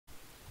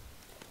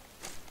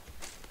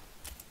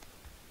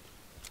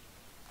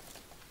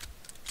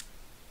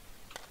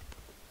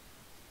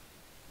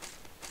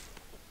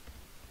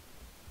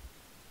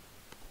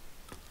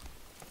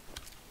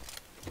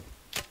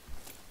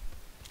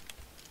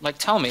Like,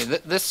 tell me,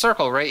 this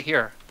circle right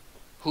here.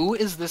 Who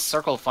is this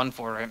circle fun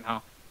for right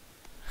now?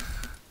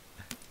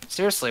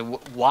 Seriously,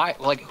 why?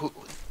 Like, who?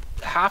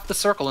 Half the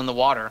circle in the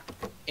water.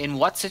 In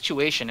what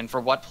situation and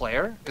for what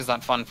player is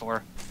that fun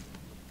for?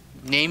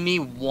 Name me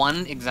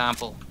one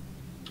example.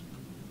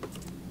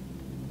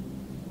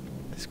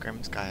 This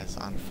Grimm's guy is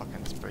on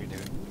fucking spree, dude.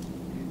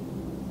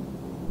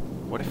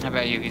 What if... I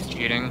bet you he's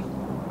cheating.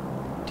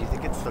 Do you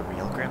think it's the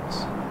real Grimm's?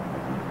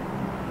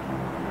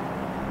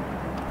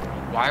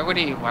 Why would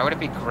it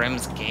be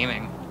Grimm's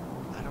Gaming?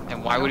 I don't know.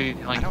 And why would he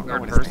be playing I don't know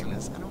third what person? his name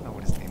is. I don't know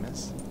what his name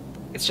is.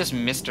 It's just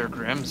Mr.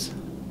 Grimm's.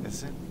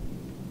 Is it?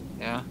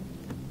 Yeah.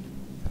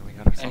 Then we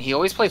got ourselves... And he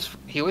always plays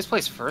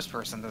first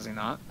person, does he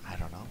not? I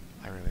don't know.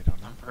 I really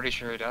don't know. I'm pretty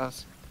sure he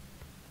does.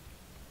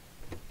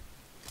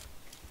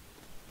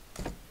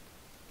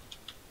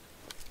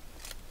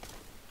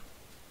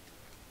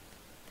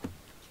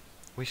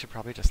 We should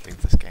probably just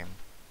leave this game.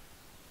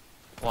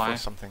 Why? Before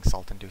something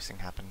salt-inducing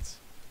happens.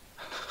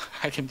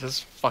 I can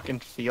just fucking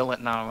feel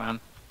it now, man.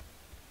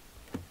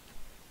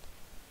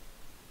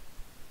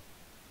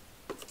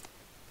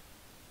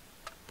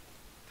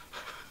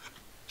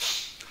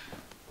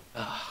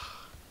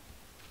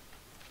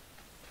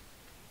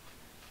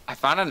 I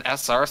found an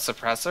SR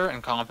suppressor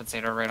and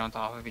compensator right on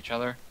top of each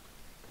other.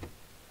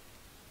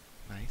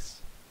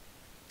 Nice.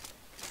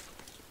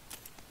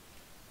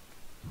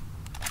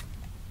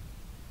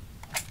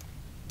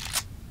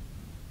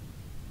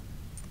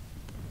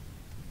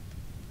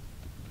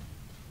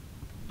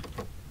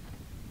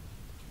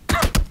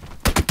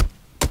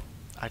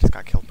 I just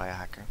got killed by a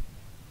hacker.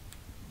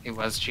 He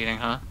was cheating,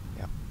 huh?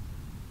 Yep.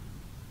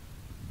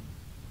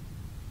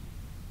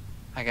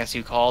 I guess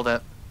you called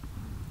it.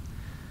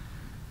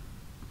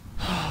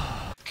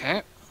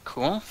 Okay,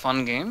 cool.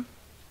 Fun game.